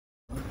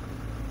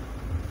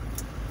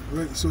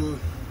Right, so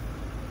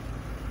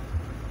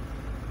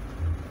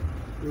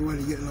we want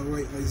to get it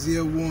right.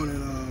 Isaiah 1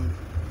 and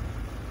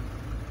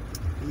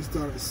let me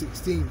start at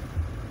 16.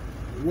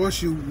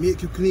 Wash you,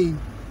 make you clean,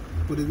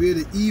 put away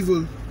the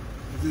evil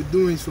of your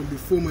doings from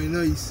before mine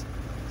eyes.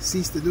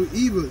 Cease to do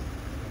evil.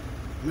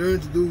 Learn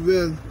to do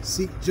well,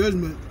 seek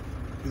judgment,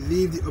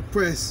 relieve the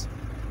oppressed,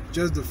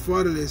 judge the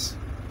fatherless,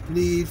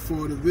 plead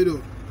for the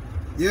widow.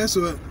 Yeah,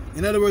 so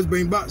in other words,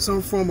 bring back some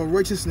form of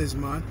righteousness,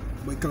 man.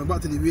 But coming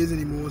back to the ways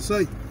anymore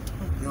side.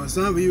 You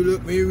understand? When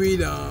you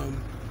read I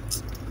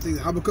think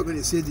Habakkuk, when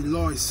it says the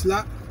law is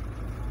slack.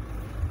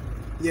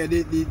 Yeah,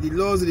 the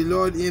laws of the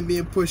Lord ain't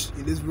being pushed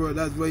in this world.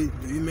 That's why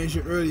you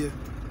mentioned earlier.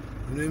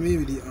 You know what I mean?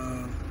 With the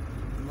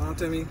mom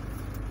tell me,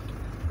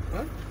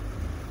 what?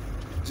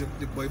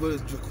 The Bible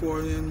is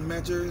draconian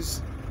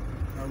measures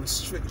are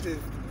restrictive.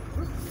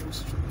 What?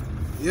 Restrictive.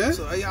 Yeah.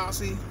 So y'all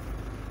see,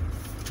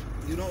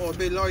 you don't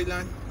obey law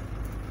land.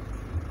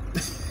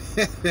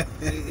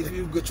 If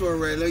you go to a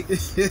red light.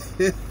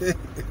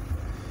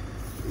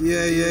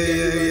 Yeah.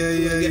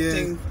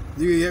 You can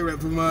get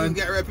reprimand.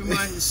 You can get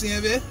reprimand. You see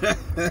it?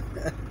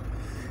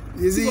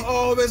 You see? People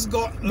always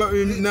got. But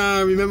nah,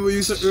 remember what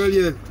you said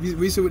earlier?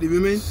 We said with the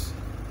women,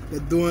 they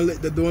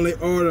don't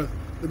like order.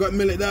 They got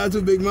men like that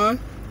too, big man.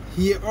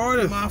 He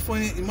order. Man,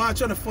 trying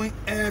to find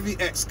every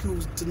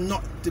excuse to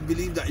not to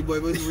believe that the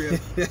Bible is real.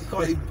 They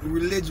call it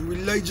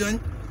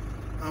religion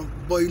and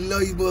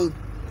Bible.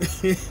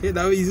 That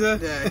what he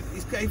said? Yeah,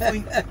 he's kind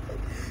of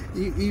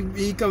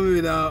he coming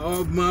with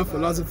all man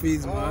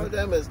philosophies, man. All of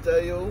them is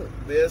tell you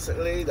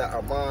basically that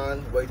a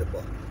man wait a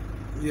buck.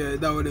 Yeah,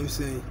 that's what I'm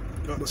saying.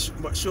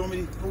 But show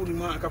me who the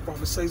man can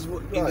prophesy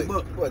what in the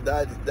book. Well,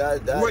 that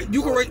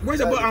you can write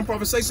the book and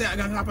prophesy something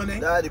gonna happen there.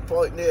 That's the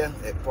point there.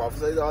 It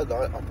prophesies all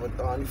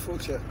on the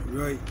future.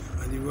 Right,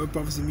 and the word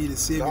prophecy me to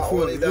say not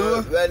before. Only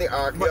that, when the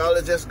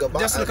archaeologists go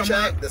back and like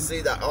check to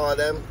see that all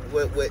them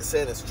what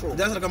saying is true.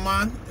 That's like a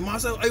man. The man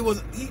said, "I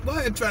was." He go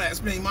ahead try to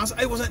explain. The man said,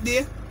 "I wasn't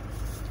there."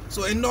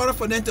 So in order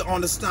for them to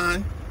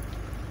understand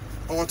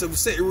or to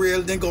say it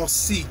real, they gotta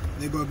see.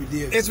 They gotta be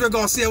there. Israel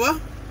gonna say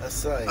what? A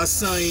sign. A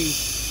sign.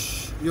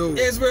 Yo.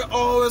 Israel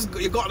always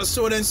you got to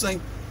show them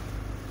saying.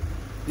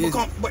 Yes.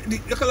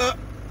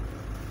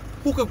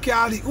 Who could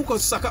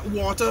suck up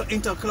water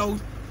into a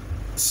cloud,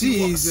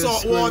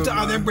 salt water,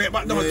 and then break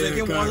back down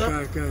drinking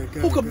water?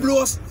 Who could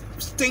blow a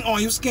thing on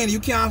your skin?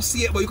 You can't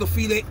see it, but you can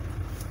feel it.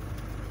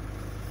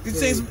 These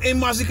things ain't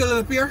magical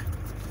appear.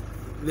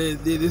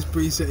 This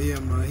preset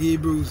here, man,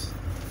 Hebrews.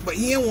 But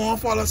he ain't want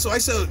to follow. So I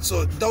said,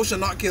 so thou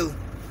shalt not kill,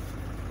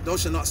 thou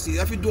shalt not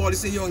steal. If you do all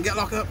these things, you gonna get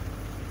locked up.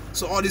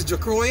 So all this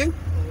draconian.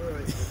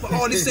 But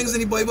all these things in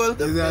the Bible.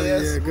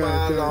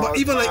 But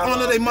even like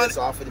honor their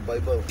mother,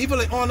 even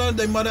like honor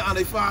their mother and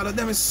their father,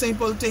 them is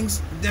simple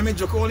things, them is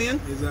draconian.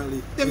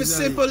 Exactly. Them is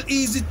simple,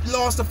 easy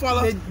laws to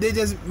follow. They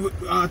just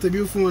to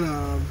be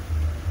phone.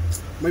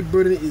 My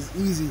burden is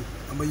easy,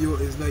 and my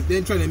yoke is like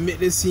they're trying to make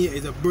this scene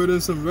is a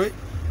burdensome, right?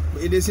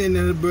 But if they say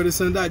that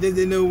burdensome, that they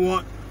don't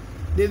want.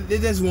 They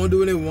just want to do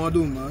what they want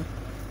to do, man.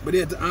 But they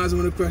have to answer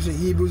one of the question.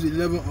 Hebrews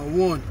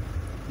 11:1.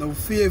 Now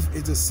faith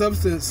is the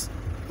substance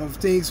of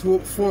things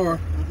hoped for,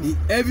 the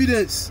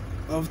evidence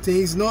of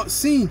things not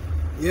seen.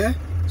 Yeah?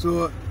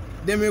 So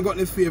them ain't got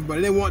the faith,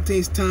 but they want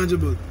things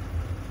tangible.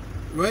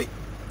 Right?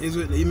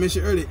 Israel, you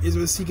mentioned earlier,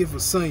 Israel seeking for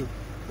sign.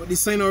 But the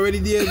sign already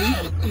there,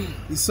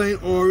 the sign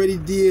already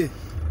there.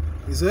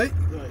 Is right?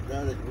 Right,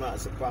 now that you might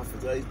say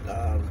prophesy,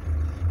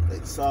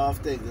 like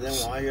soft things, and then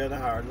want to hear the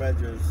hard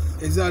measures.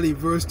 Exactly,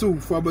 verse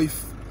 2. For by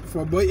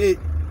it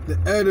the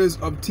elders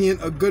obtain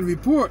a good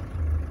report.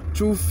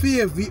 Through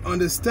faith we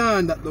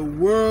understand that the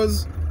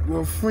worlds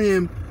were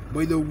framed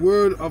by the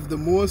word of the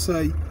Most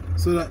High,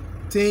 so that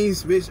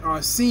things which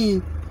are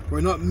seen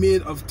were not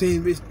made of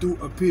things which do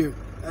appear.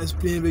 That's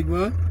plain, big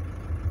man.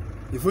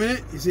 You find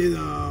it? It says,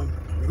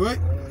 right?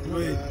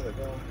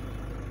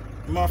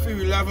 Matthew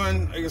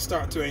 11, I can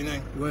start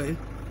 29. Right.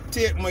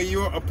 Take my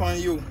yoke upon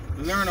you,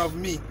 learn of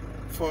me,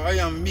 for I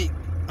am meek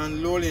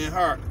and lowly in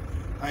heart,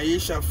 and ye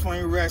shall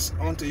find rest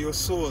unto your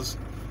souls.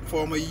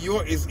 For my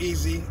yoke is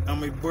easy and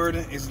my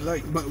burden is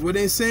light. But what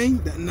they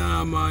saying? That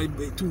nah, man,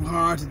 it's too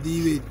hard to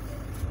deal with.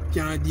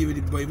 Can't deal with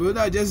the Bible.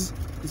 That just,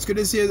 the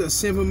scripture says a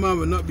simple man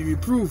will not be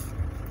reproved,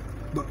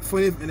 but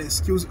findeth an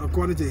excuse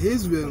according to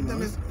his will,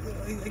 man.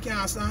 I can't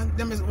understand.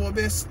 Them is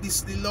obey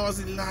the laws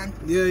of the land.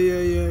 Yeah.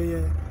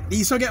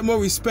 He still get more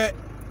respect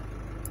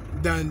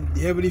than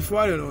the Heavenly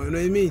Father, though, you know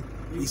what I mean?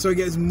 He still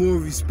gets more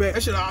respect. I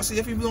should ask you,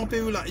 if you don't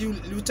pay like you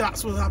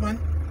tax what happen?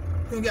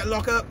 You don't get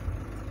locked up.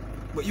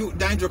 But you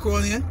dying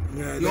draconian?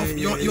 Yeah,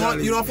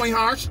 you don't find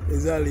harsh?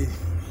 Exactly.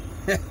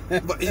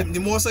 But the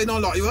more so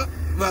don't lock you up,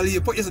 well, you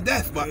put you to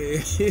death. But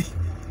the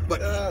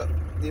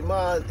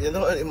man, you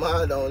know, the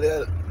man down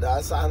there,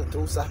 that side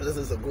 2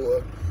 Saturdays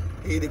ago,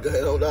 he the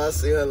guy down that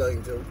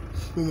sailing too.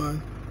 Who,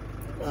 man?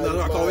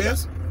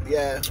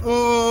 Yeah.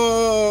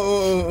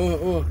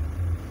 Oh.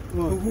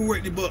 Who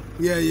wrote the book?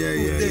 Yeah.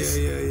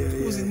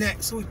 Who's the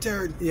next? Who's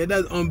third? Yeah,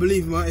 that's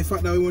unbelief, man. In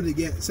fact, that we want to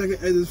get 2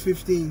 Ezra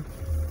 15.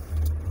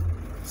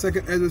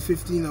 2nd Ezra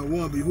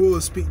 15:1.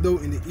 Behold, speak thou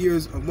in the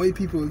ears of my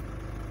people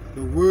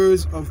the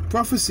words of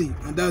prophecy.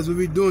 And that's what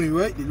we're doing,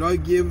 right? The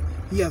Lord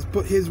he has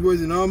put his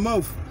words in our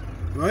mouth,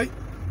 right?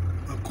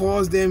 And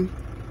caused them,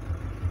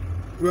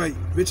 right,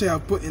 which I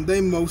have put in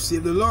thy mouth,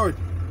 save the Lord.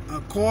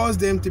 And cause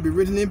them to be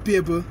written in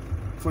paper,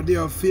 for they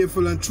are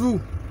faithful and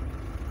true.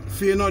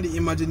 Fear not the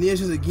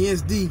imaginations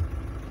against thee.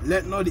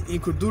 Let not the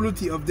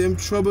incredulity of them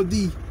trouble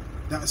thee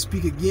that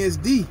speak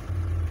against thee.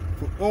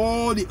 For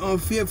all the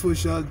unfaithful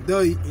shall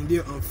die in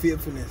their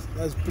unfaithfulness.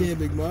 That's plain,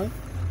 big man.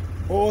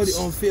 All the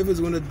unfaithful is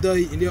going to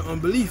die in their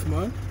unbelief,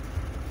 man.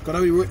 Because that's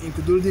what the word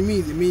incredulity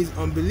means. It means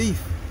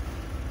unbelief.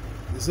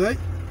 That's right?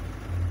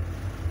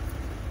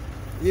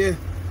 Yeah.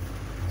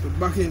 So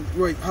back in,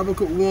 right,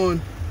 Habakkuk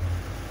 1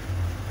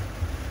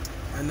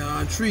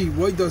 and 3.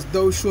 Why dost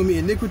thou show me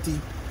iniquity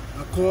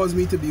and cause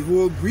me to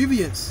behold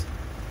grievance?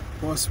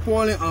 For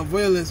spoiling and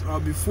violence are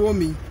before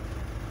me,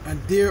 and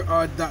there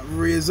are that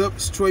raise up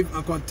strife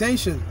and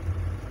contention.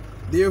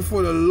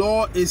 Therefore the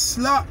law is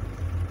slack,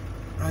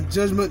 and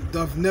judgment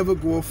doth never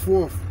go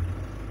forth.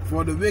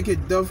 For the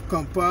wicked doth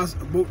compass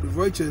about the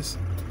righteous,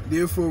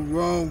 therefore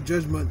wrong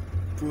judgment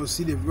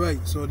proceedeth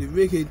right. So the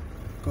wicked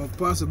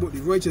compass about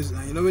the righteous,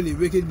 and you know when the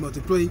wicked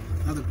multiply,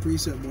 that's a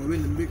precept, boy.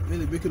 When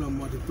the wicked are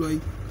multiply,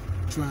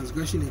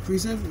 transgression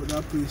increaseth with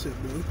that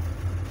precept, boy.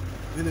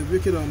 When the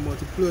wicked are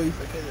multiply,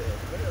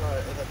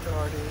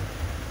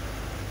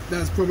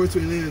 that's Proverbs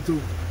 29:2.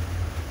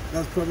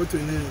 That's Proverbs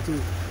 29:2.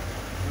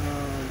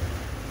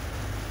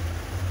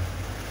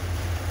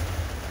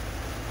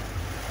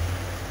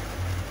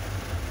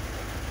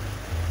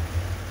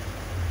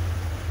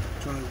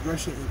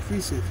 Transgression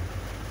increaseth.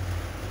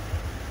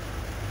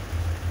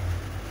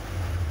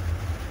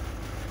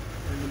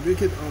 And the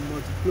wicked are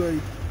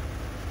multiplied.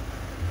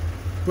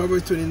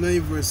 Proverbs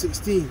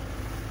 29:16.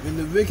 When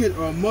the wicked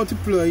are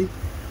multiplied,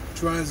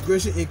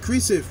 transgression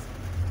increaseth,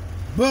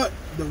 but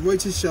the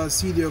righteous shall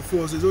see their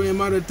faults. It's only a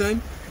matter of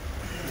time.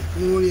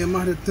 It's only a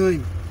matter of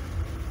time.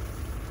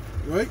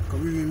 Right? Because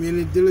we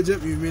remaining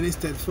diligent, we remaining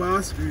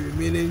steadfast, we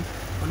remaining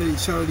under the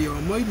shadow of the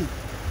Almighty.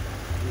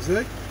 Is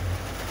that?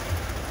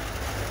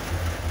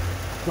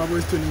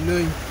 Proverbs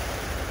 29.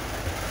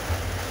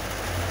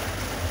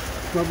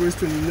 Proverbs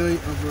 29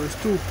 and verse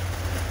 2.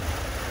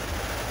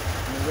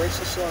 The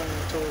righteous shall in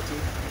authority,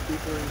 the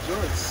people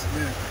rejoice.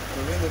 Yeah.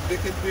 But when the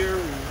wicked bear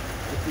rule,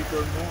 the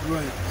people mourn.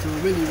 Right. So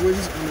when the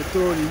righteous on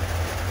authority,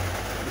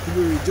 the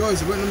people rejoice.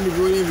 What them the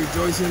really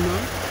rejoicing,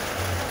 man?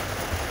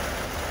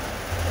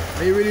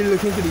 Are you really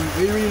looking to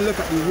are you really look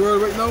at the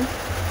world right now?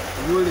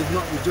 The world is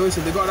not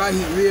rejoicing. They got that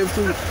heat wave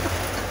too. The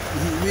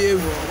heat wave.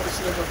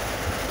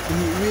 The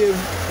heat wave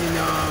in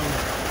I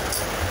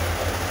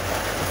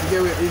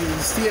forget where in the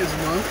States,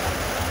 man.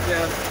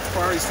 Yeah,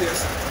 Far East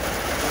States.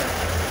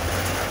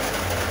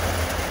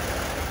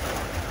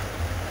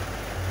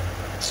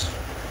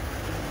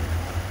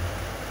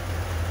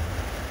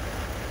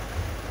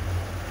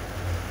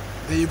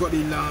 Then you got the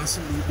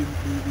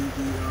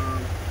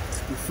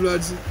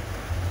floods.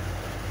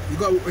 You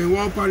got in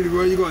one part of the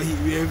world you got heat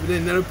wave,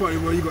 then another part of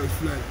the world you got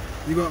flood.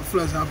 You got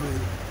floods happening.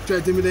 Try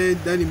to tell me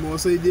that anymore,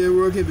 so they're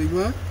working, big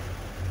man.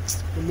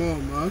 Come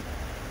on, man.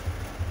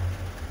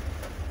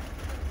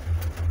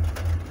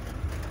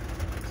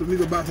 So we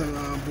go back to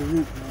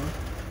Baruch, man.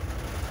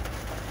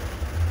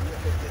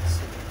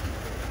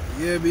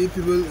 Yeah, big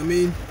people. I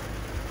mean,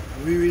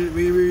 we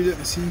really look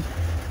to see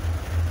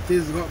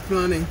things got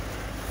planning.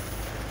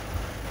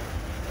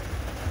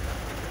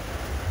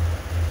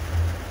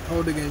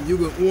 How they can, you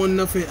will own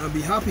nothing and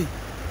be happy.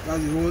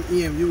 That's the whole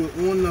aim. You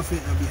will own nothing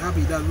and be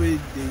happy. That's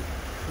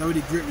what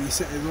the great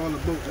reset is all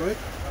about, right?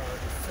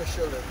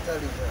 Artificial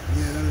intelligence.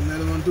 Yeah, that's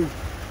another one too,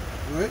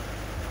 right?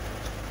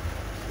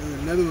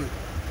 That's another one.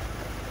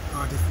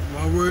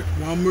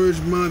 One merge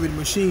man with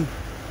machine,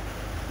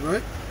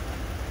 right?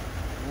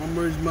 One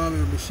merge man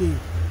with machine.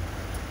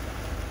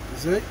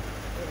 Is that?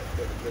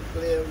 The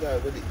claim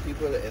that with the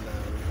people in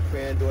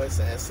Ukraine doing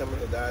something similar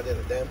to that to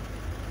them,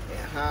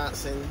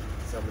 enhancing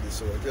some of the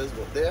soldiers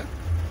up there.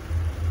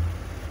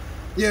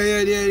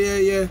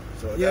 Yeah.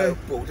 So yeah. that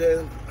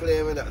Putin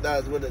claiming that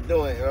that's what they're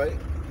doing, right?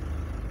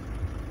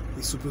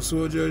 The super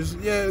soldiers,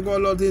 yeah, got a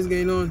lot of things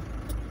going on.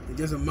 It's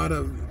just a matter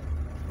of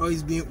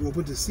always being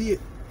open to see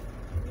it.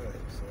 Right.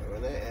 So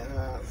when they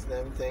enhance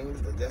them things,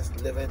 they're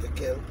just living to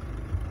kill.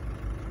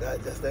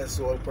 That's just their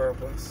sole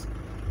purpose.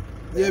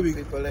 Yeah,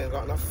 people ain't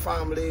got no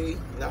family,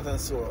 nothing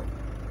so.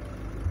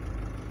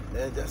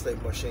 They're just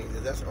like machines.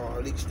 They just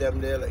all leech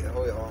them there like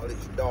how you all leech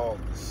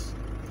dogs.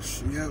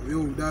 Yeah,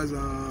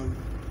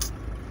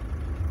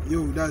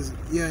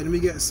 yeah, let me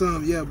get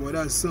some. Yeah, boy,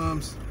 that's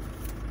Psalms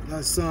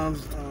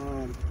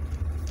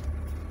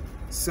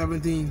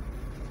 17.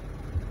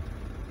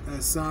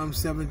 That's Psalm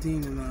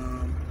 17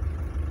 and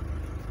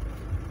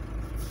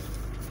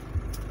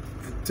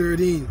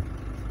 13.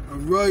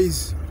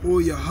 Arise, O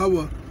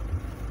YAHAWAH,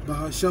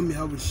 BAHASHAM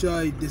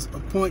YAHAWASHI,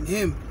 disappoint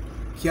him,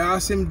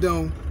 cast him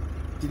down,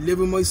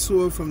 deliver my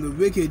sword from the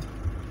wicked,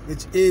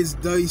 which is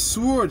thy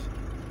sword,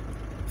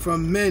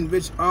 from men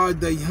which are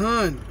thy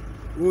hand,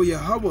 O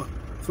YAHAWAH.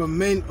 from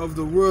men of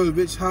the world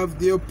which have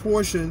their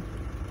portion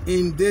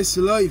in this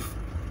life,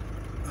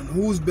 and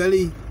whose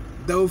belly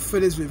thou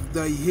fillest with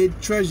thy hid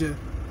treasure.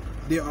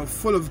 They are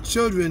full of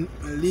children,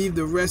 and leave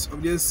the rest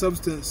of their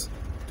substance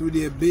to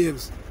their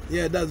babes.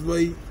 Yeah, that's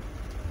why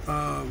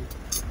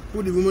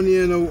who the woman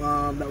here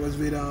now that was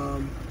with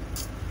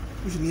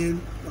what's her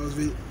name? That was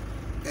with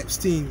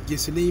Epstein,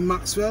 Ghislaine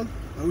Maxwell.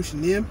 What's her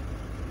name?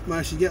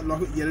 Man, she get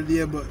locked up the other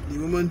day, but the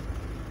woman,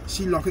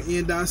 she locked it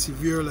in that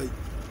severe, like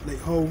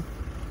how,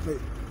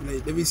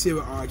 like let me say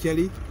with R.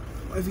 Kelly.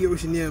 I forget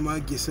what's her name,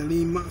 man.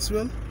 Ghislaine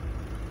Maxwell.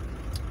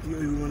 I forget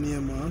what the woman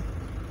name, man.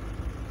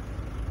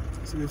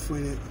 See if we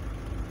find it.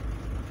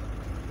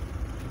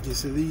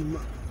 Ghislaine, the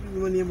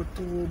woman name a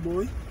tall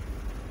boy.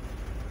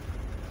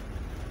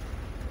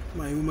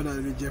 My woman that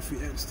with Jeffrey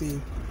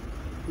Epstein.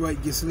 Right,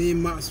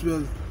 Ghislaine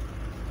Maxwell.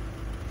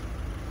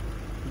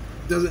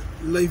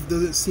 Life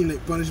doesn't seem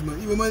like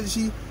punishment. The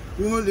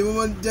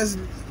woman just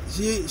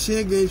she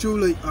ain't going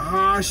through like a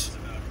harsh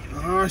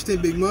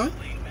thing, big man.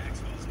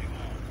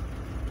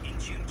 In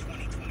June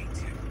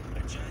 2022, a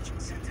judge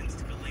sentenced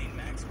Ghislaine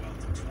Maxwell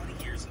to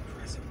 20 years in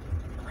prison,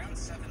 around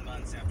 7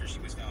 months after she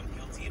was found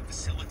guilty of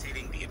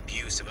facilitating the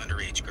abuse of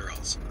underage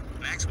girls.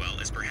 Maxwell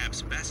is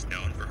perhaps best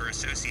known for her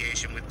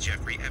association with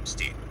Jeffrey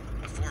Epstein,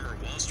 a former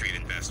Wall Street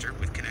investor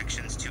with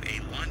connections to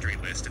a laundry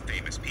list of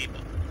famous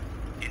people.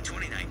 In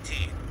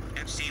 2019,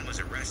 Epstein was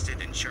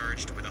arrested and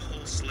charged with a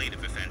whole slate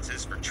of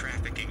offenses for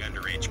trafficking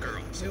underage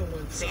girls.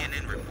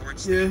 CNN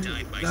reports that he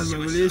died by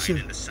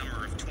suicide in the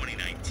summer of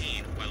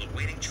 2019 while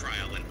awaiting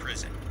trial in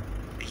prison.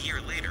 A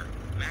year later,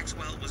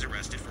 Maxwell was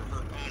arrested for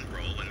her own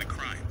role in the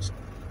crimes.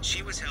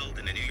 She was held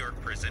in a New York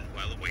prison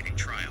while awaiting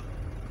trial.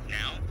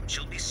 Now,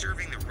 she'll be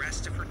serving the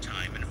rest of her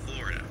time in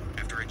Florida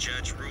after a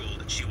judge ruled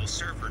that she will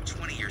serve her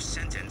 20-year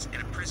sentence in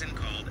a prison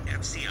called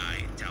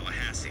FCI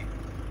Tallahassee.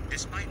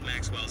 Despite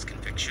Maxwell's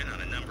conviction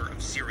on a number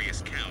of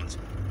serious counts,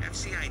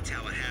 FCI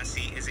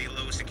Tallahassee is a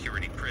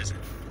low-security prison.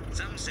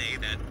 Some say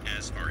that,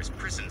 as far as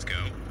prisons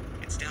go,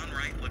 it's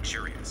downright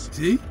luxurious.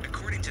 See?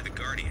 According to The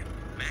Guardian,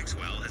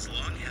 Maxwell has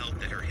long held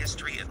that her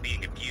history of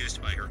being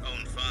abused by her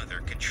own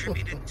father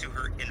contributed to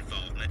her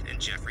involvement in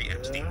Jeffrey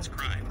Epstein's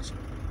crimes.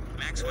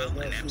 Maxwell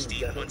and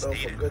Epstein once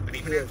dated, but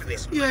even after they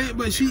split up,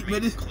 they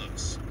remained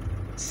close.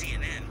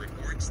 CNN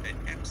reports that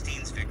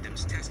Epstein's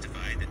victims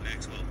testified that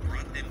Maxwell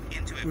brought them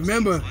into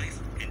Epstein's life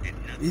and did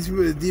nothing. These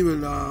people deal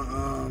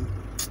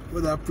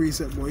with that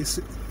precept, boy.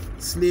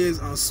 Slaves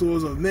and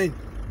souls of men,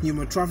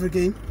 human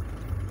trafficking,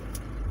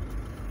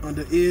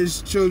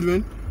 underage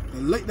children. I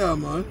like that,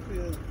 man.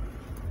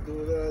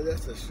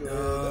 That's a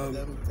show.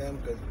 Them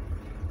could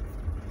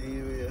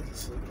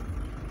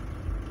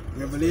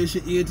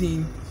Revelation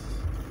 18.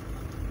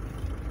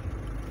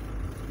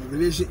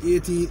 Revelation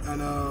 18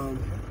 and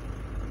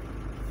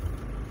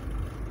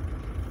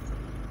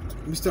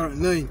we start at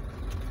 9.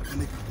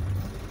 And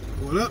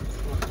hold up.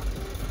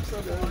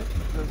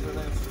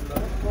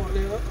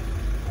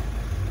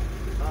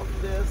 Up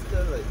there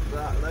still like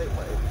black light,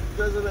 but it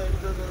doesn't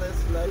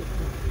light.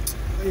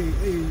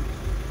 Hey.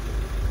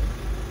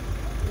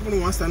 I'm gonna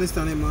want to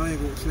stand there, man. I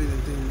ain't gonna slide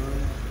anything,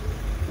 man.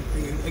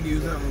 I can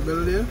use that on my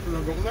belly there. I'm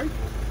gonna go light.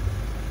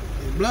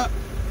 It's black.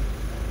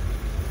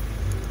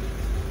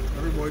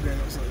 Every boy going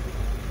outside.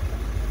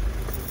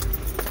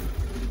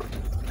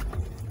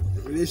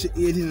 Revelation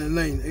 18 and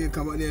 9. I can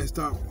come out there and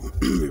start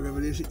with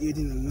Revelation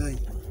 18 and 9.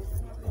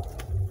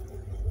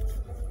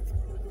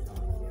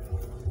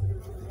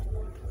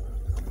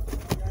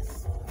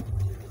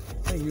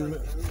 I can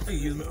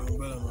use my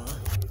umbrella, man.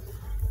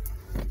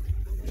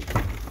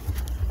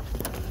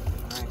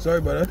 Sorry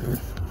about that.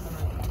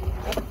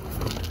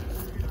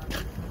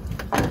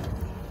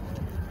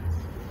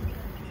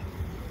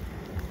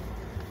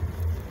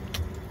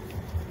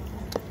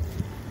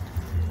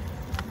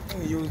 I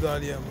can use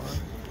that here, man.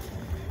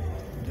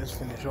 Just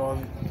finish all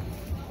of it.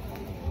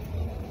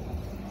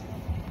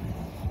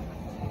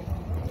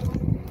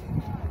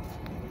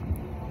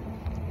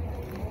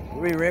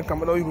 Wait, rain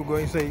come out, you could go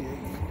and say,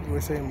 you were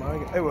saying,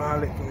 man, I will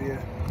handle it from here.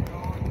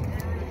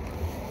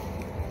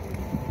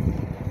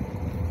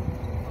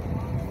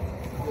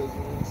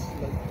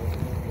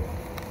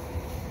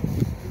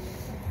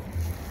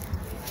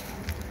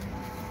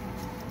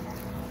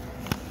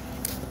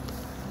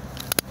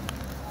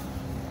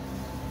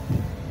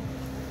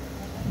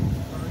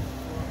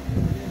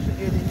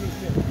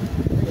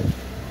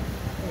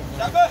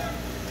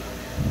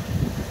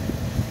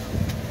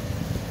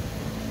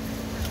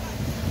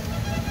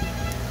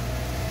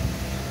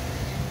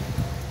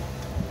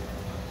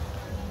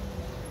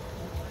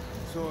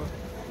 So,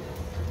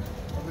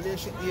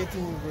 Revelation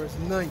 18 verse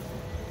 9.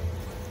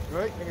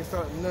 Right? I can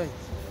start at 9.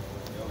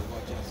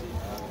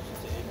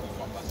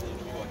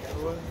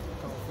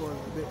 Come forward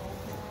a bit.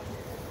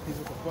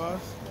 People can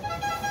pass.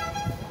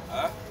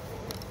 Huh?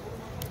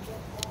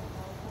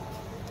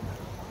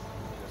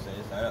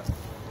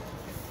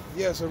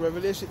 Yeah, so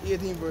Revelation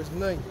 18 verse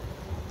 9.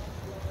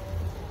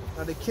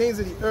 Now the kings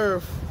of the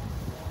earth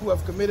who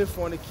have committed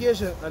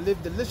fornication and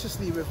lived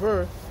deliciously with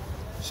her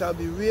shall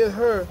bewail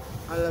her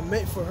and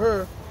lament for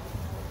her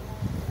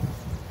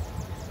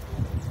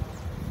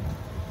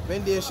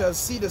when they shall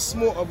see the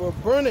smoke of her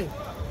burning.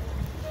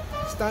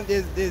 Stand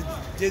there's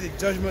the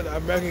judgment that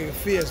America can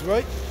face,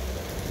 right?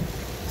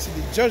 See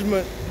the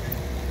judgment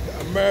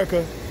that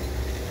America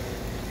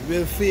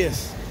will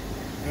face.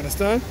 You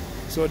understand?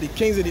 So the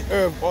kings of the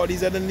earth, all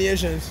these other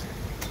nations,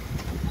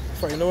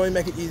 if I know I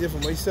make it easier for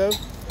myself.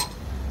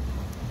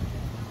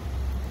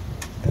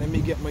 And let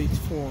me get my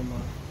phone,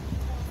 man.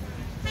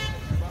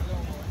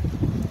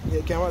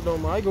 Yeah, camera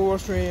down, man. I go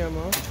watch train here,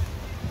 man.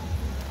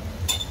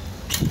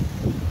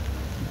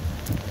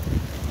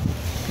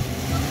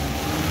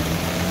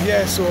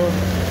 Yeah, so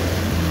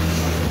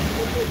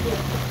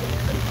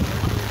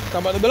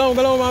come on, go on,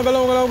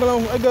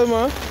 man. I good,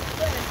 man.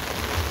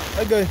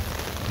 I good.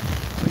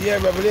 So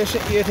yeah,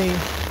 Revelation 18.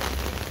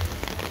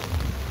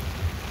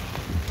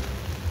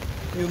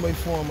 Here's my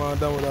phone, man.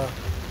 Done with that.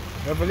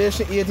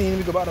 Revelation 18.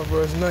 We go back to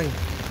verse 9.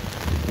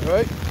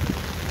 Right?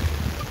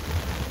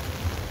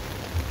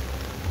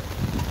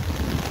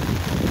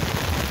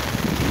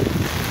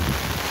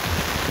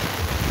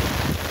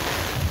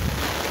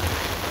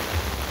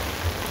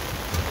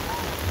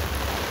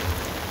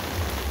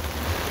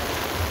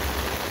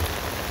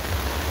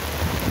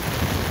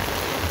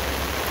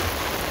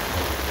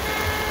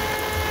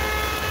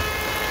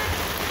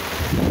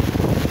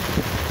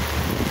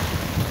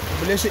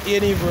 Revelation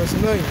 18 verse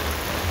 9.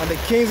 And the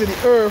kings of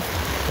the earth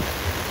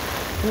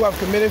who have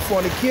committed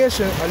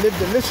fornication and lived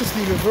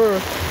deliciously with her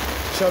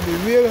shall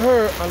bewail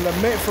her and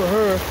lament for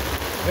her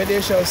when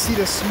they shall see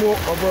the smoke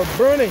of her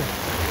burning,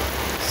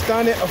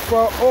 standing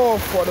afar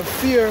off for the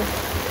fear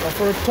of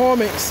her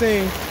torment,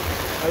 saying,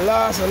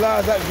 Alas,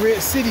 alas, that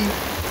great city,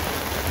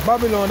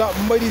 Babylon, that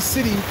mighty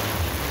city,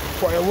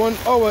 for in 1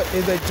 hour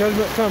is the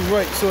judgment come.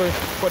 Right, so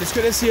for the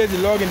scripture here, the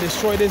Lord can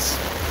destroy this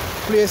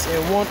place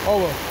in 1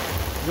 hour.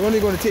 You're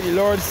only going to take the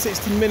Lord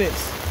 60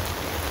 minutes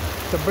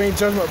to bring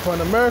judgment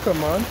upon America,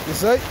 man. You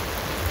see?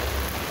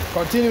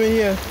 Continuing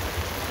here.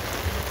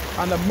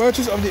 And the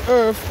merchants of the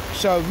earth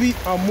shall weep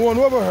and mourn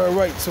over her.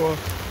 Right, so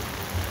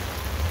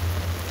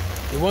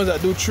the ones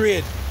that do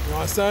trade, you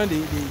understand?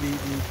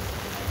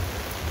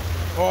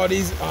 All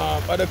these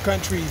other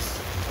countries,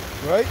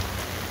 right?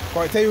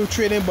 I tell you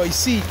trading by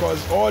sea,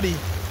 because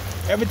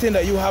everything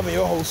that you have in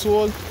your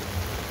household,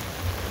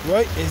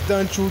 right, is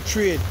done through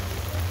trade.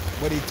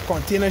 But the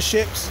container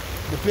ships,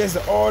 they place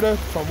the order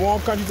from one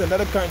country to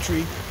another country,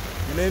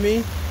 you know what I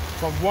mean?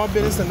 From one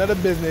business to another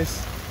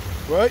business,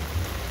 right?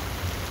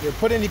 They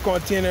put in the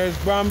containers,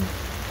 bam,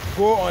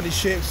 go on the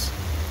ships,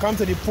 come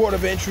to the port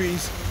of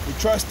entries, the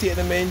trust take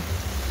them in,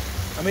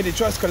 the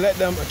trust collect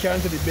them and carry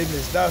them to the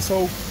business. That's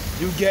how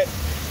you get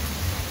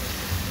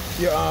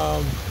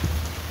your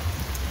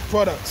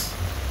products.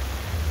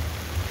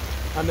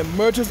 And the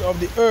merchants of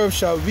the earth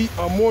shall weep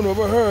and mourn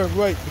over her,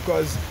 right?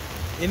 Because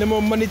ain't no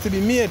more money to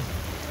be made.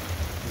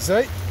 You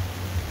see?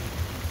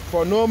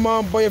 For no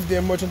man buyeth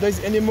their merchandise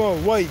anymore.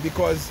 Why?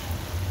 Because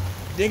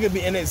they ain't gonna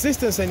be in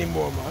existence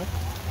anymore, man.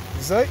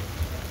 You see?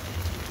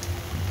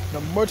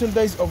 The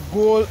merchandise of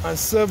gold and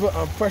silver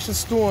and precious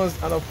stones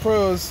and of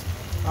pearls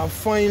and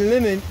fine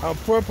linen and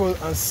purple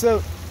and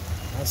silk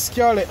and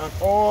scarlet and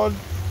all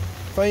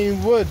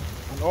fine wood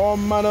and all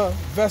manner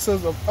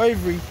vessels of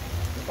ivory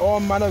and all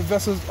manner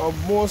vessels of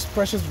most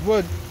precious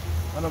wood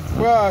and of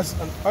brass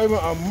and iron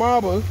and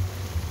marble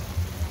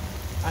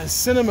and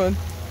cinnamon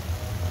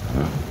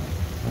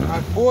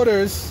and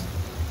odors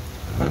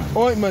and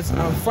ointments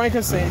and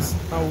frankincense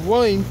and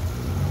wine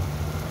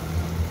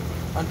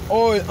and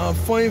oil and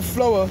fine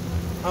flour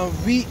and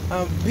wheat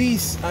and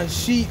beasts and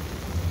sheep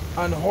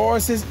and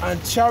horses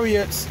and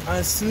chariots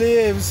and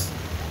slaves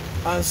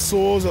and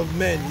souls of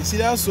men. You see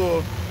that?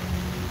 So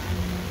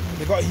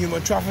they got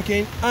human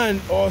trafficking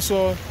and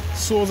also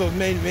souls of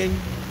men.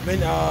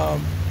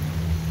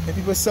 When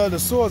people sell the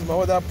souls, man,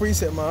 what that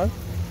precept, man,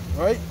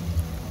 right?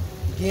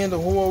 Gain the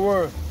whole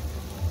world.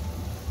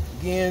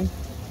 Gain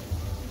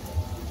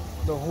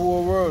the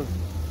whole world.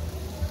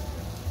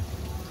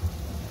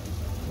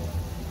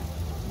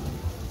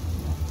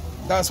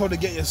 That's how they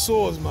get your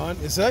souls, man.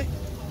 You see?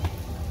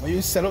 When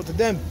you sell out to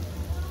them.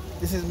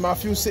 This is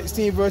Matthew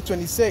 16 verse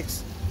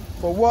 26.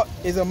 For what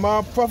is a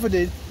man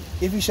profited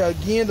if he shall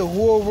gain the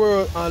whole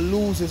world and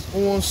lose his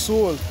own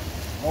soul?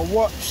 Or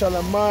what shall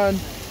a man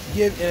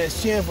give in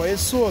exchange for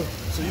his soul?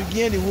 So you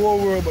gain the whole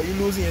world, but you're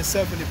losing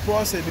yourself in the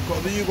process,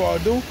 because what you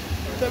gotta do,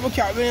 like what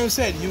Captain William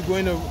said, you go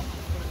in a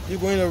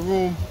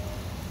room,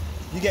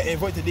 you get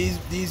invited to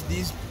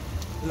these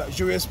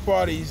luxurious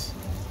parties,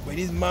 but in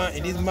these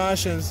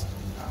mansions,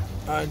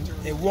 and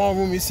in one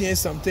room you're seeing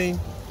something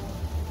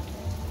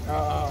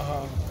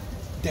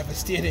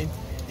devastating,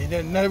 and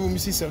then another room you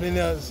see something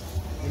else.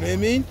 You know what I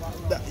mean?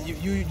 That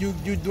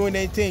you doing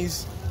these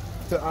things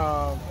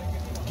to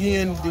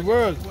gain the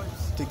world,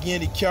 to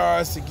gain the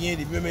cars, to gain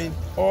the women,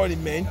 all the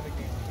men.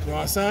 You know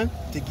what I'm saying?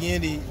 To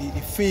gain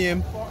the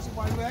fame,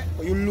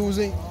 but you're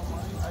losing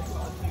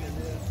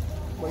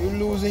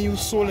your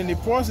soul in the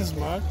process,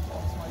 man.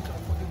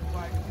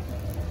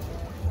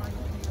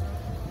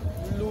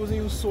 You're losing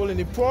your soul in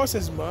the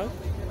process, man.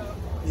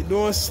 You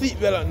don't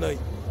sleep well at night.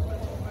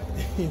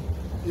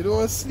 You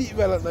don't sleep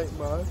well at night,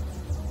 man.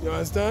 You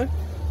understand?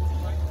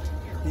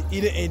 You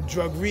either in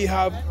drug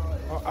rehab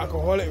or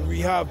alcoholic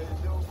rehab.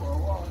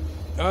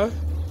 Huh?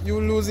 You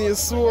losing your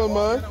soul,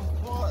 man.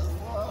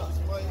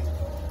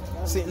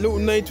 St. Luke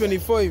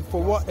 9:25.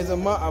 For what is a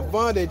man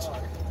advantage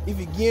if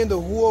he gain the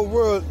whole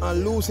world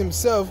and lose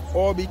himself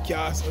or be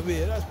cast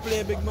away? That's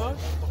plain, big man.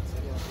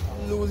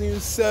 Losing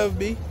yourself,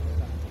 be.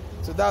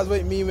 So that's what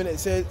it means when it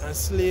says and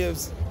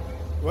slaves,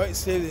 right?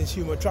 Slaves in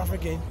human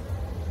trafficking.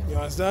 You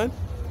understand?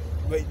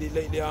 Like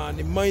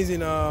the mines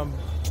in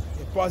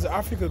parts of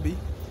Africa, be.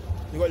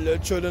 You got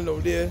little children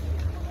out there.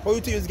 How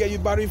you think you get your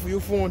battery for your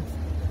phone?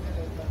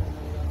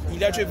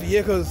 Electric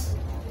vehicles.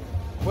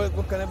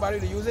 What kind of battery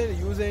they using?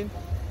 They're using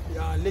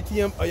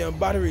lithium-ion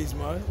batteries,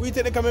 man. Where you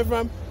think they coming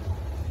from?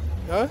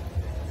 Huh?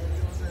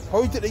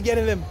 How you think they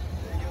getting them?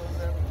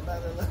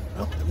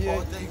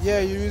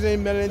 Yeah, you're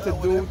using melanin to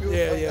do.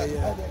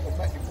 Yeah.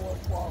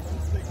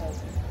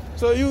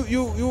 So you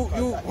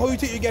how you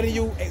think you getting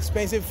you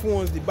expensive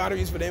phones, the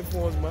batteries for them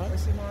phones, man?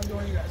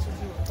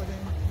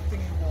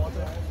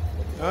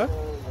 Huh?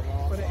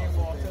 Put it in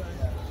water.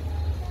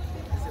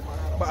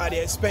 But at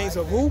the expense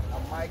of who?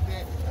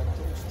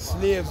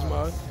 Slaves,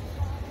 man.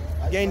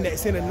 Getting that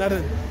sin of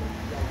nothing,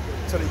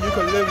 so that you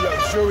can live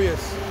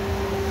luxurious.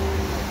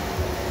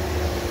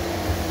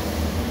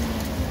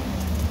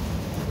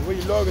 The way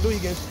you log it, do you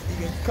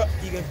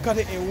can cut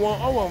it in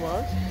 1 hour,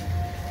 man.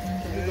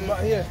 Think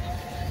about here.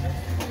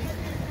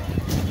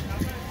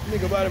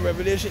 Think about it,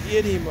 Revelation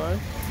 18, man.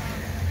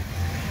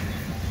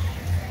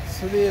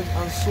 Slaves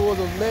and swords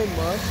of men,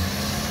 man.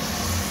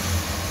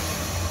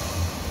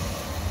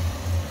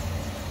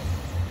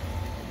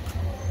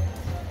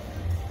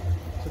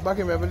 So back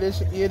in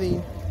Revelation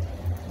 18.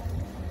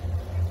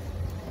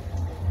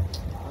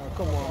 Oh,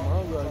 come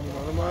on, man. You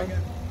know, man.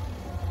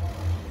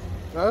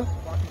 Huh?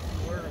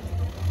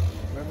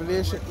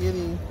 Revelation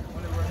 18.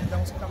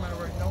 Don't come and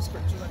write down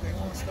scriptures like they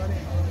want to study.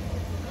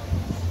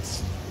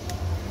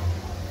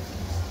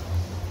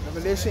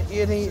 Revelation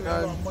 18 and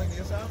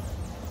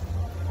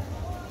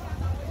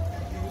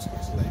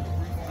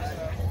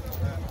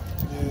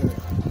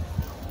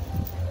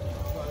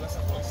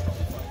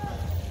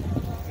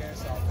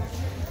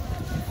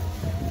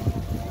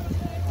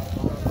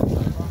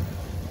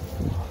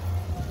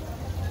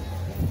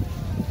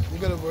you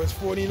got a verse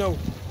 14 now.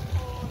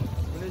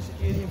 Revelation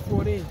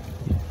 18:14.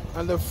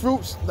 And the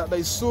fruits that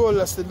thy soul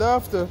lusted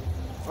after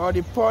are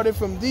departed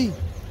from thee.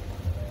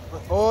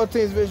 And all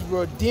things which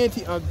were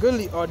dainty and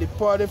goodly are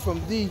departed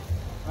from thee,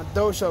 and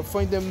thou shalt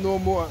find them no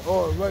more at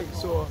all. Right,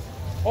 so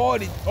all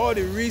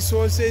the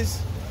resources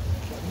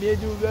that made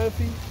you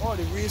wealthy, all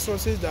the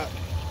resources that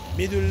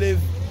made you live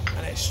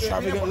an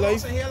extravagant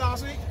life,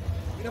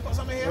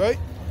 right,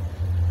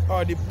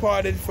 are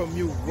departed from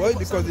you. Right?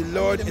 Because the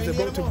Lord is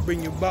about to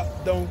bring you back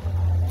down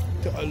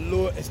to a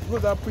lower,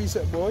 what's that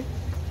precept, boy?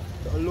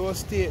 To a lower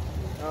state.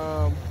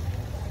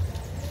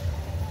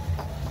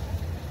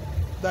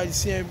 That is the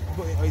same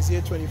book in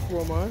Isaiah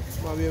 24, man.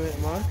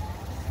 Man.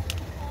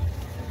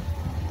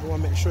 I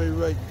want to make sure you're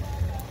right.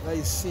 That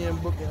is the same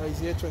book in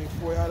Isaiah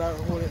 24. I had that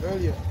on it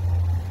earlier.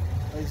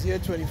 Isaiah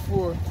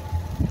 24.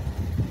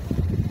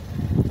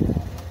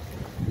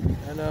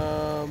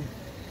 And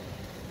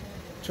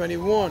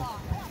 21.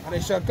 And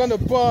it shall come to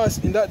pass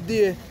in that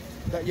day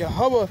that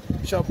Yahawah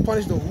shall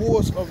punish the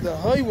hosts of the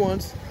high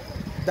ones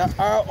that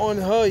are on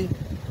high,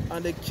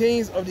 and the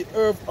kings of the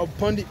earth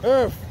upon the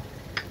earth.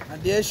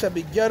 And they shall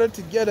be gathered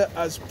together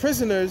as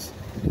prisoners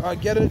are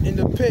gathered in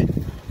the pit,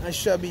 and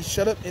shall be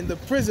shut up in the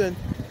prison,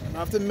 and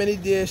after many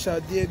days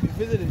shall they be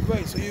visited.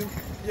 Right, so you're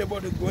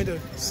about to go into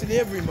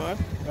slavery, man.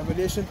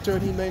 Revelation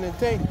 13:9 and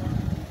 10.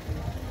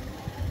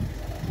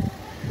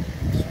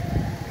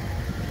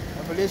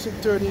 Revelation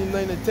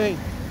 13:9 and 10.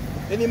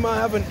 Any man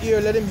have an ear,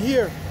 let him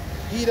hear.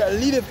 He that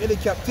leadeth into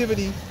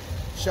captivity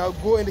shall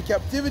go into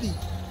captivity.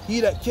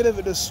 He that killeth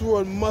with the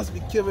sword must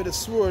be killed with the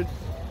sword.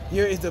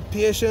 Here is the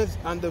patience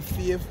and the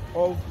faith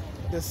of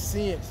the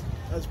saints.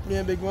 That's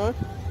plain, big man.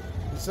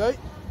 That's right.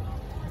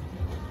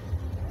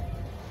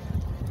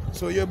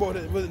 So you're about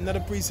to, with another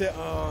precept.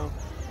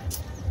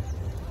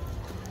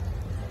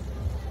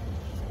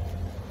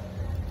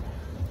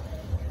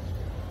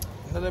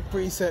 Another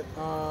precept.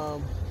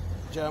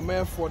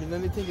 Jeremiah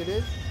 49, I think it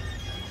is.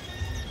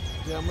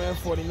 Jeremiah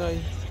 49.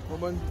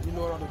 Woman, you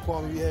know what the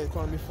poem we had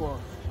called before.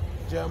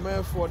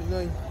 Jeremiah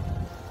 49.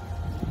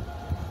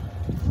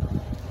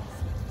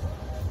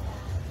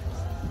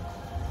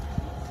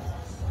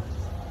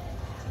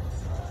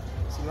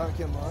 Like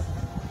him, man.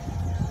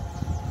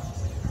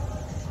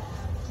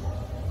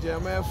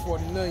 Jeremiah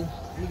 49.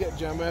 Let me get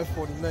Jeremiah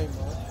 49, man.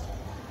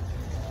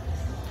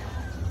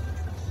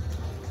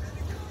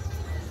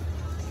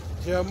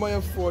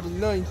 Jeremiah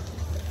 49.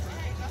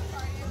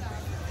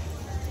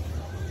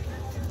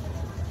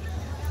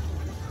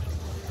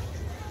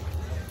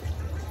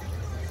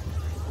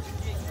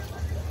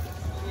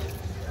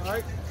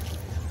 Alright.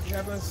 He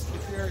heavens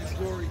declare his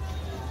glory.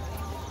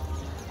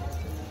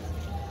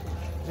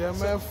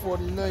 Jeremiah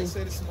 49.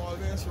 Say the small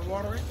rains for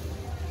watering,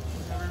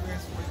 heavy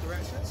rains for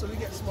direction. So we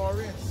get small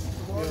rains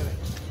for watering.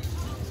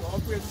 So All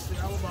praise to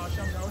Yahweh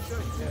BAHASHAM,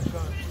 YAHAWASHI. Yeah,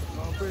 God.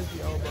 All praise to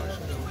Yahweh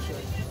BAHASHAM, YAHAWASHI.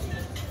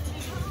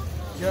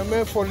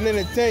 Jeremiah 49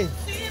 and 10.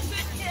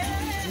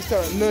 We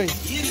start at 9. Jeremiah,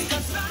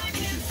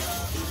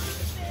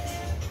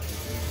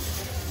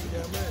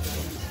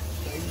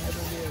 he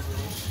heaven there, bro.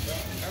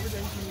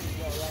 Everything he is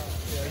going to lie.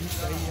 Yeah, he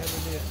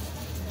heaven there.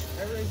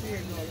 Everything he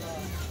is going to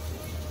lie.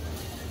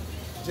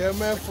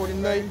 Jeremiah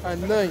 49 and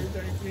 9. In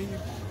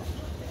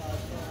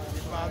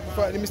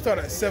fact, let me start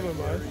at 7,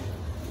 man.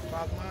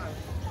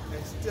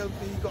 And still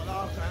he got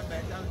all time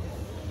back down.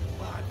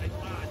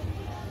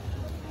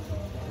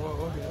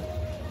 Oh, okay.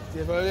 See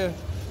if I there.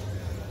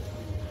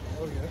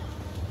 Okay.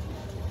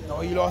 No,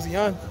 he lost his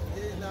hand.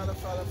 Yeah, now the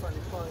fella from the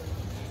point.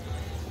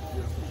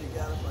 You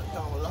got him on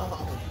Tom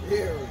Long.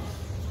 Here.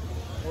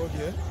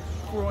 Okay.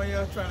 Crowing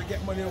here, trying to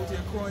get money out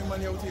here, crowing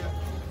money out here.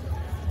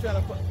 Trying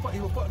to put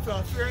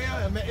fear here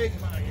and make it.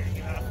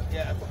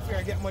 Yeah, put fear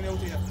and get money out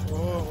here.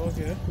 Oh,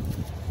 okay.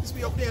 Just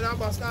be up there, that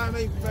boss time,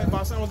 man.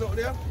 Boss was up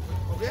there.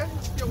 Up there?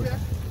 Still there?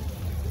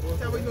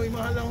 Tell me you know him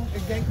how long?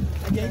 Again,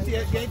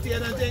 tear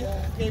and thing.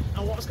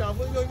 And what's going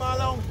on? You know him how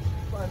long?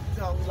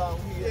 Tom Long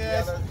here.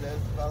 Yes. That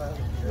fella.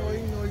 You know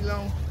him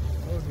long.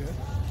 Okay.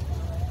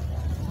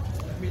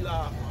 Let me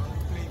laugh, man.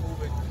 Play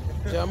moving.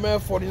 Jeremiah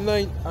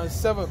 49 and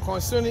 7.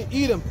 Concerning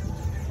Edom,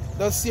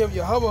 thus saith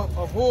Yahawah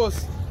of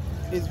hosts,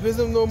 is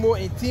wisdom no more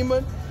in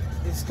Teman?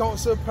 Is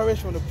counsel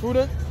perished from the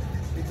prudent?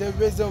 Is their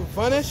wisdom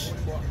vanished?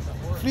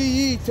 Flee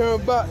ye, turn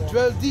back,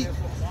 dwell deep,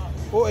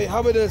 O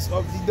inhabitants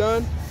of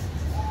Dedan.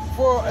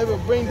 For I will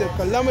bring the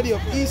calamity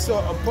of Esau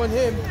upon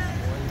him,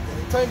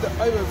 the time that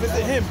I will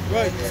visit him.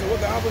 Right, so what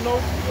can happen now?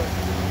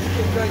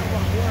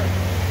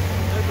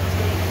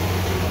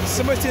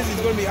 Similar things is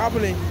going to be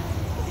happening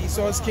in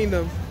Esau's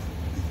kingdom.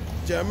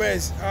 Jeremiah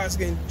is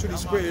asking to the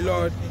Spirit of the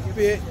Lord,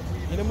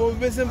 you know more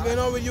wisdom going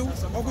on with you?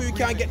 How come you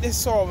can't get this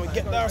solved and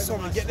get that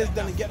solved and get this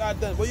done and get that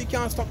done? But you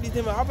can't stop these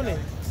things from happening.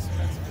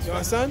 You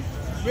understand?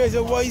 Where's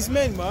your wise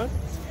men, man?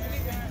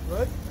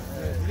 Right?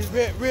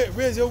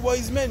 Where's your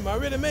wise men, man?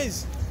 Where them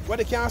is? Why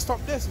they can't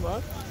stop this,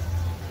 man?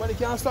 Why they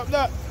can't stop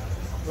that?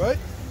 Right?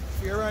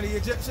 Fear around the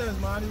Egyptians,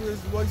 man. He was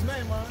the wise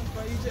man, man.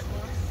 By Egypt,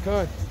 man.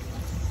 Good.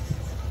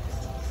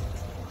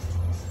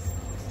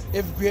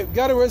 If grape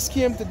gatherers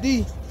came to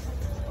thee,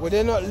 would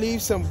they not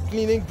leave some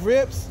gleaning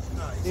grapes?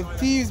 If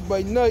thieves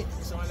by night,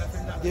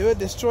 they will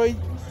destroy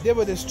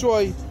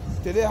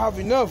till they have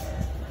enough.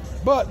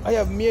 But I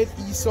have made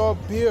Esau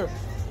bare.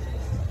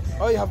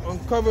 I have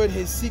uncovered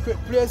his secret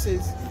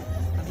places,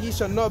 and he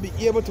shall not be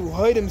able to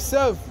hide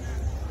himself.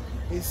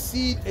 His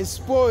seed is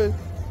spoiled,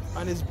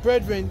 and his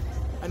brethren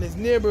and his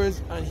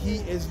neighbors, and he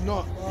is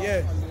not.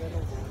 Yeah.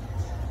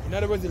 In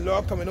other words, the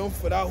Lord coming on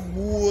for that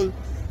whole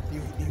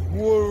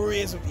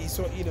race of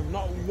Esau, Edom.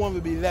 Not one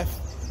will be left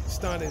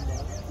standing,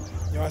 man.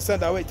 You know, I said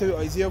that way to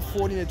Isaiah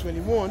 14 and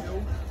 21.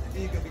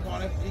 He could be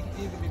balling.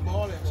 He could be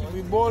balling. She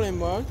be balling,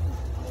 man.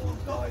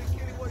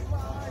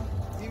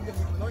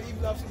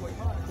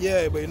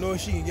 Yeah, but you know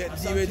she can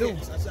get D-Way too.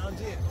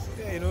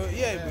 Yeah, you know,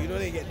 but you know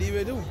they get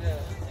D-Way too.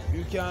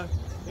 You can't.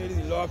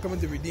 The Lord coming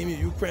to redeem you.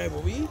 You praying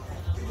for me.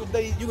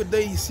 You could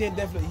die saying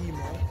definitely he,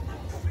 man.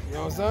 You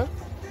know what I'm saying?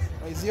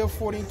 Isaiah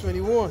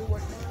 14:21.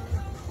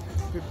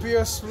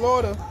 Prepare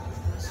slaughter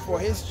for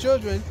his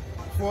children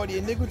for the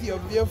iniquity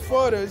of their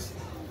fathers,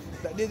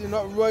 that they do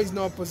not rise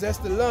nor possess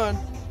the land,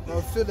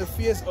 nor fill the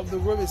face of the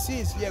river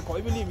seas. Yeah, because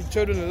even leave the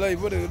children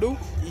alive, what they do?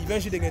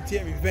 Eventually they can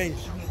take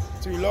revenge.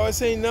 So the Lord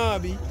saying, nah,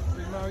 B.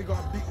 Man, we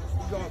got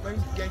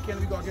get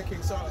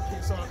King Saul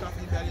cap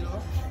in belly,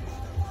 Lord.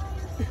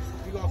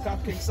 We got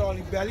cap King Saul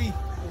in belly.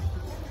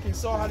 King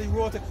Saul had the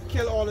road to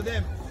kill all of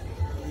them.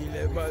 He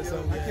left back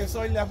some, yeah. King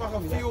Saul left back a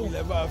few. He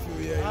left back a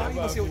few, yeah.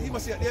 He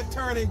must see they're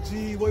turning,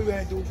 G. What we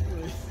gonna do?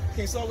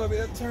 King Saul gonna be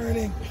there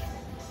turning.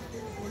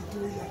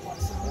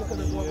 Look at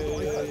the one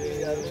going.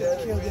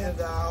 Kill them.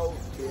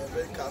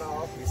 Cut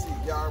off. You see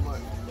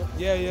Yarman.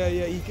 Yeah.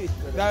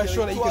 That's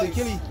sure that he could have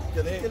killed him.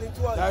 Kill him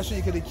twice. That's sure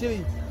he could have killed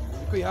him.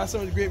 You have so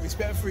much great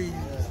respect for you.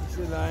 He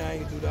said, nah, I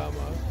ain't gonna do that,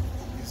 man.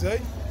 You see?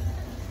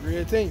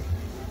 Real thing.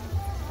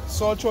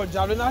 Saul throw a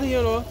javelin at him,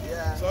 you know?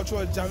 Yeah. Saul throw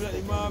a javelin at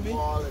the man, B.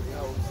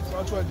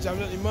 Saul throw a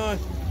javelin at the man.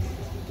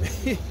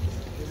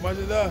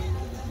 Imagine that.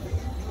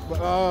 But,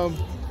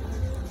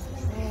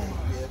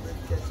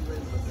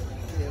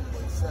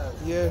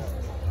 yeah.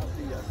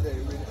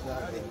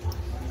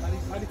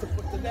 I need to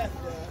put to death.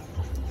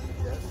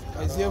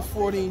 Isaiah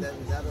 14.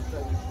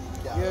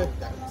 Yeah.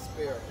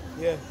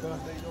 Yeah.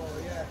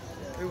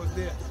 It was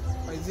there.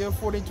 Isaiah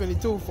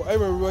 14:22. For I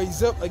will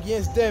rise up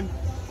against them,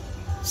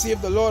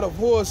 save the Lord of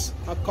hosts,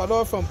 and cut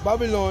off from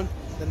Babylon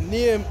the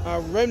name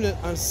and remnant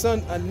and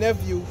son and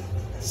nephew,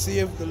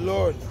 save the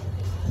Lord.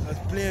 That's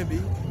plain,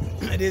 B.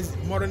 It is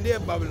modern day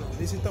Babylon.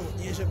 This is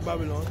ancient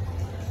Babylon,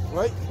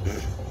 right?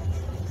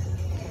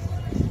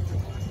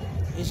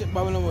 Ancient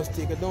Babylon was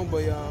taken down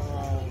by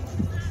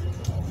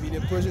the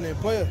Persian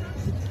Empire,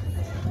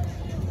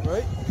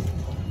 right?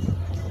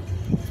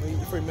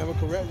 If I remember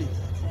correctly,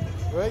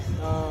 right?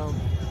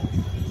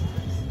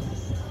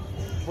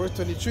 Verse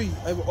 23.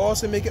 I will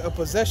also make it a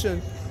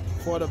possession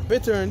for the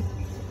bittern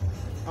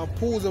and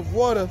pools of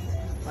water,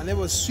 and they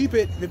will sweep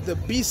it with the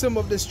besom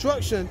of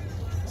destruction,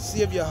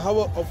 save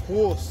Yahawah of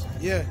hosts.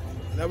 Yeah,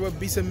 that word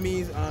besom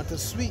means to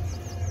sweep.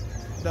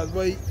 That's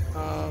why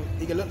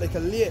it can look like a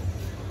lake.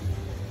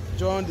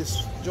 John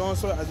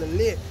saw it as a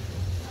lake.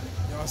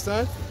 You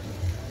understand?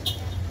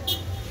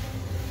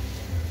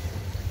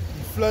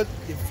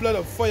 The flood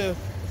of fire,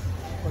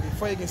 or the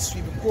fire can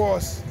sweep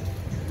across,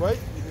 right?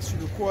 It can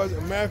sweep across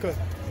America.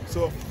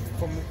 So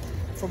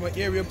from an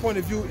area point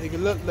of view, it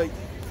can look like,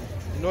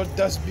 you know,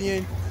 dust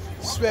being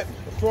swept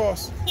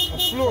across a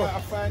floor.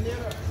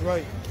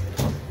 Right.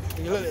 It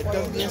can look like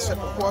dust being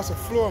swept across a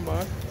floor,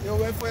 man. Yo,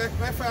 when fire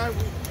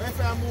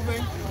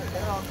moving?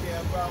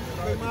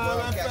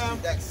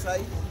 That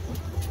site.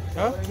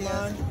 Huh?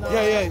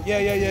 Yeah. It can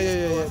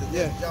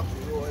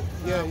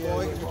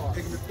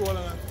be cold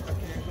and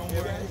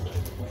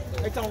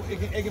I can't go.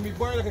 It can be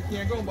boring like I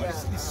can't go, but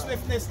the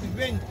swiftness, the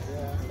wind.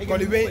 Call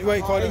the rain,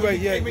 right,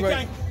 yeah,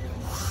 right.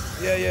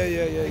 Yeah.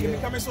 It can be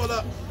coming so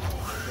that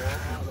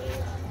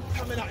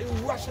coming at you,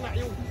 rushing at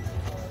you.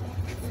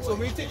 So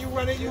when you think you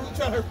run it, you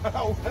try to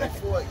outrun it.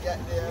 You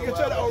can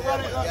try to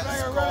outrun it, try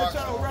to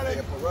outrun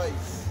it.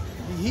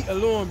 The heat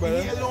alone, brother.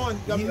 The heat alone,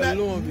 The heat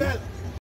alone, melt.